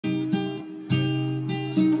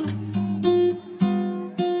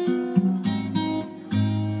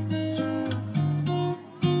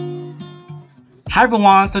Hi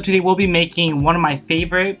everyone, so today we'll be making one of my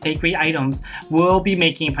favorite bakery items. We'll be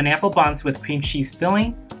making pineapple buns with cream cheese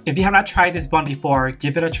filling. If you have not tried this bun before,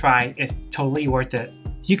 give it a try. It's totally worth it.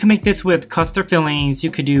 You can make this with custard fillings,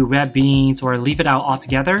 you could do red beans or leave it out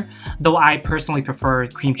altogether, though I personally prefer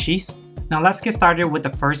cream cheese. Now let's get started with the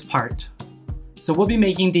first part. So we'll be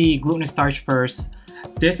making the glutinous starch first.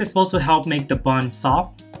 This is supposed to help make the bun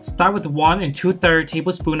soft. Start with 1 2/3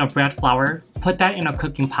 tablespoon of bread flour. Put that in a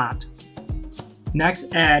cooking pot.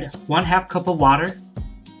 Next, add 1/2 cup of water.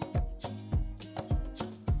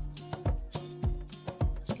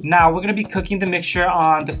 Now we're going to be cooking the mixture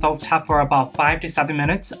on the stove top for about 5 to 7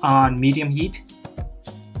 minutes on medium heat.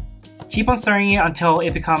 Keep on stirring it until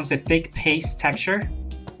it becomes a thick paste texture.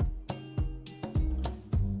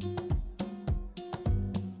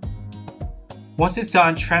 Once it's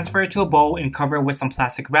done, transfer it to a bowl and cover it with some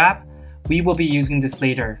plastic wrap. We will be using this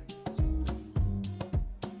later.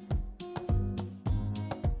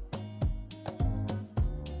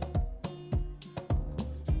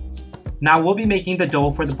 Now we'll be making the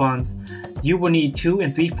dough for the buns. You will need 2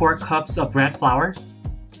 3/4 cups of bread flour.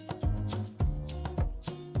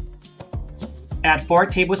 Add 4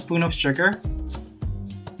 tablespoons of sugar.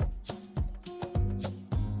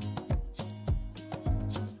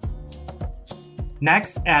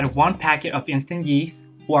 Next, add 1 packet of instant yeast,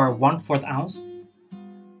 or 1/4 ounce.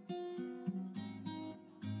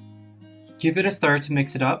 Give it a stir to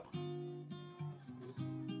mix it up.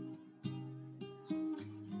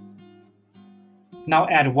 Now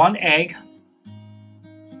add 1 egg.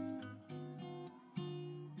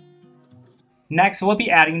 Next, we'll be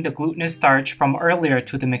adding the glutinous starch from earlier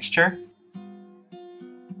to the mixture.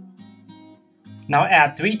 Now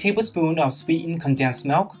add 3 tablespoons of sweetened condensed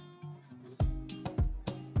milk.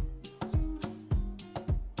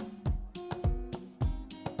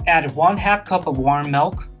 Add 1/2 cup of warm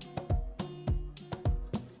milk.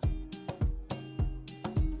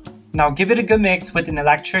 Now give it a good mix with an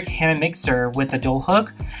electric hand mixer with a dough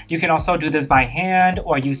hook. You can also do this by hand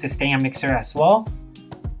or use a stand mixer as well.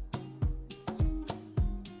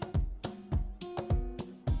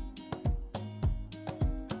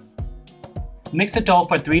 Mix the dough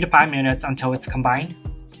for 3 to 5 minutes until it's combined.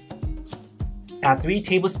 Add 3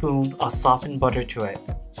 tablespoons of softened butter to it.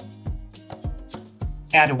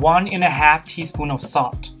 Add 1 1/2 teaspoon of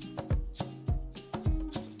salt.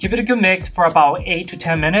 Give it a good mix for about 8 to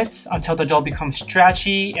 10 minutes until the dough becomes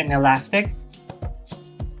stretchy and elastic.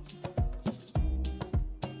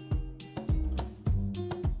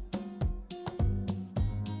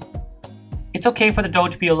 It's okay for the dough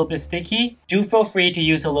to be a little bit sticky. Do feel free to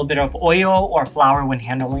use a little bit of oil or flour when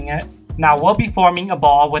handling it. Now we'll be forming a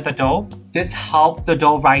ball with the dough. This helps the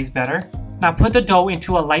dough rise better. Now put the dough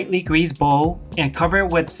into a lightly greased bowl and cover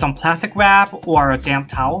it with some plastic wrap or a damp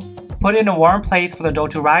towel. Put it in a warm place for the dough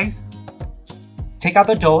to rise. Take out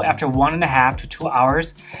the dough after 1.5 to 2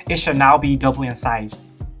 hours. It should now be double in size.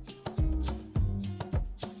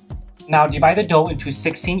 Now divide the dough into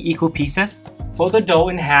 16 equal pieces. Fold the dough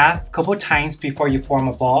in half a couple times before you form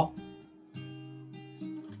a ball.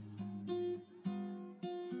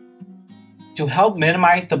 To help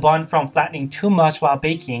minimize the bun from flattening too much while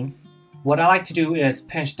baking, what I like to do is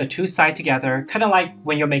pinch the 2 sides together, kind of like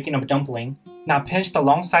when you're making a dumpling. Now pinch the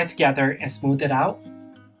long side together and smooth it out.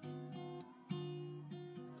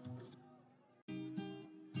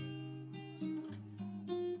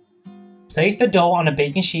 Place the dough on a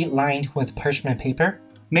baking sheet lined with parchment paper.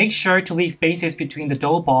 Make sure to leave spaces between the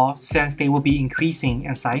dough ball since they will be increasing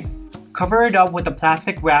in size. Cover it up with a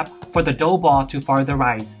plastic wrap for the dough ball to further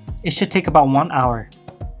rise. It should take about 1 hour.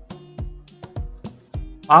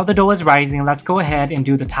 While the dough is rising, let's go ahead and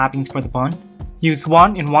do the toppings for the bun. Use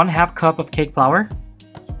 1 1/2 cup of cake flour.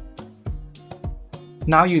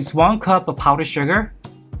 Now use 1 cup of powdered sugar.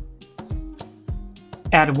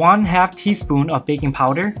 Add 1/2 teaspoon of baking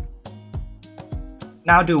powder.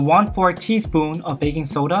 Now do 1/4 teaspoon of baking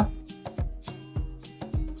soda.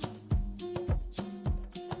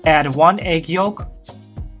 Add 1 egg yolk.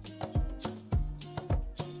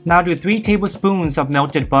 Now do 3 tablespoons of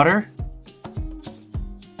melted butter.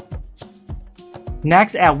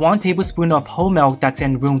 Next, add 1 tablespoon of whole milk that's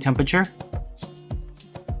in room temperature.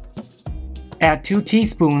 Add 2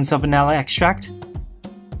 teaspoons of vanilla extract.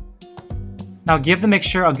 Now give the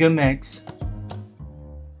mixture a good mix.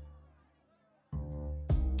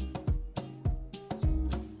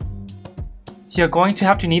 You're going to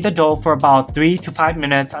have to knead the dough for about 3 to 5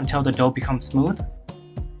 minutes until the dough becomes smooth.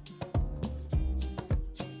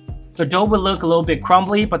 The dough will look a little bit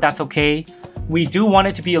crumbly, but that's okay. We do want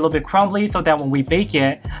it to be a little bit crumbly so that when we bake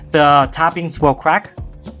it, the toppings will crack.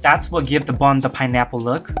 That's what gives the bun the pineapple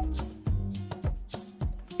look.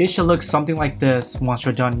 It should look something like this once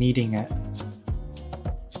you're done kneading it.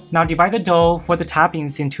 Now divide the dough for the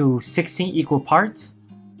toppings into 16 equal parts.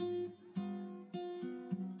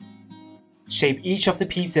 Shape each of the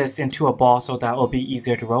pieces into a ball so that it will be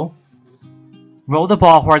easier to roll. Roll the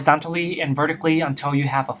ball horizontally and vertically until you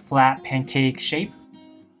have a flat pancake shape.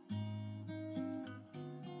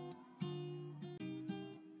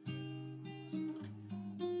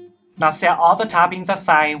 Now set all the toppings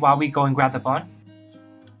aside while we go and grab the bun.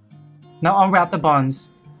 Now unwrap the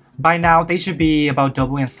buns. By now they should be about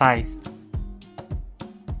double in size.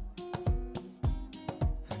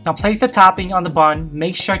 Now place the topping on the bun,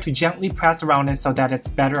 make sure to gently press around it so that it's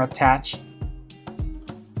better attached.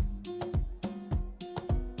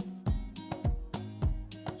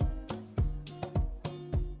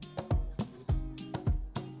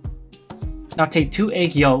 Now take 2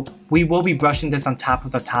 egg yolk. We will be brushing this on top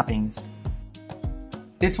of the toppings.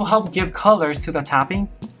 This will help give colors to the topping.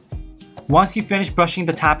 Once you finish brushing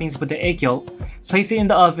the toppings with the egg yolk, place it in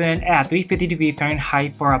the oven at 350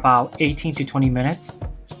 Fahrenheit for about 18 to 20 minutes.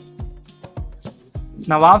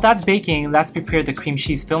 Now while that's baking, let's prepare the cream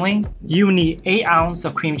cheese filling. You will need 8 ounces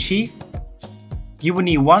of cream cheese. You will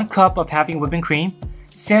need 1 cup of heavy whipping cream.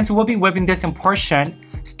 Since we'll be whipping this in portion,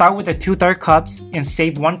 start with the 2/3 cups and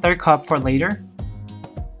save 1/3 cup for later.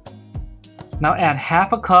 Now add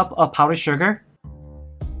half a cup of powdered sugar.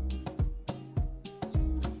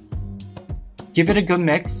 Give it a good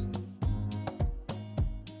mix.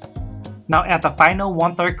 Now add the final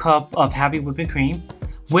 1/3 cup of heavy whipping cream.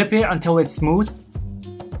 Whip it until it's smooth.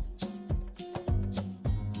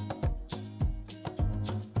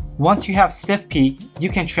 Once you have stiff peak, you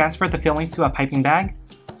can transfer the fillings to a piping bag.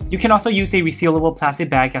 You can also use a resealable plastic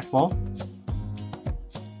bag as well.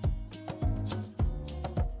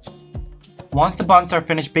 Once the buns are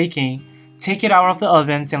finished baking, take it out of the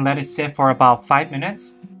ovens and let it sit for about 5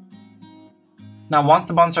 minutes. Now once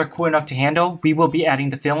the buns are cool enough to handle, we will be adding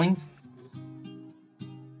the fillings.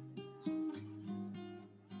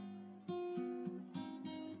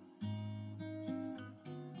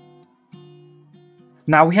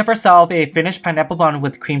 Now we have ourselves a finished pineapple bun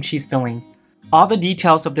with cream cheese filling. All the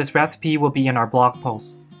details of this recipe will be in our blog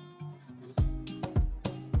post.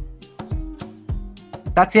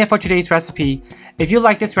 That's it for today's recipe. If you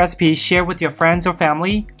like this recipe, share with your friends or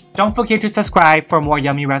family. Don't forget to subscribe for more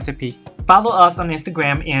yummy recipe. Follow us on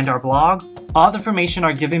Instagram and our blog. All the information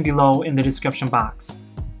are given below in the description box.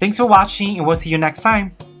 Thanks for watching and we'll see you next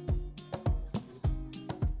time.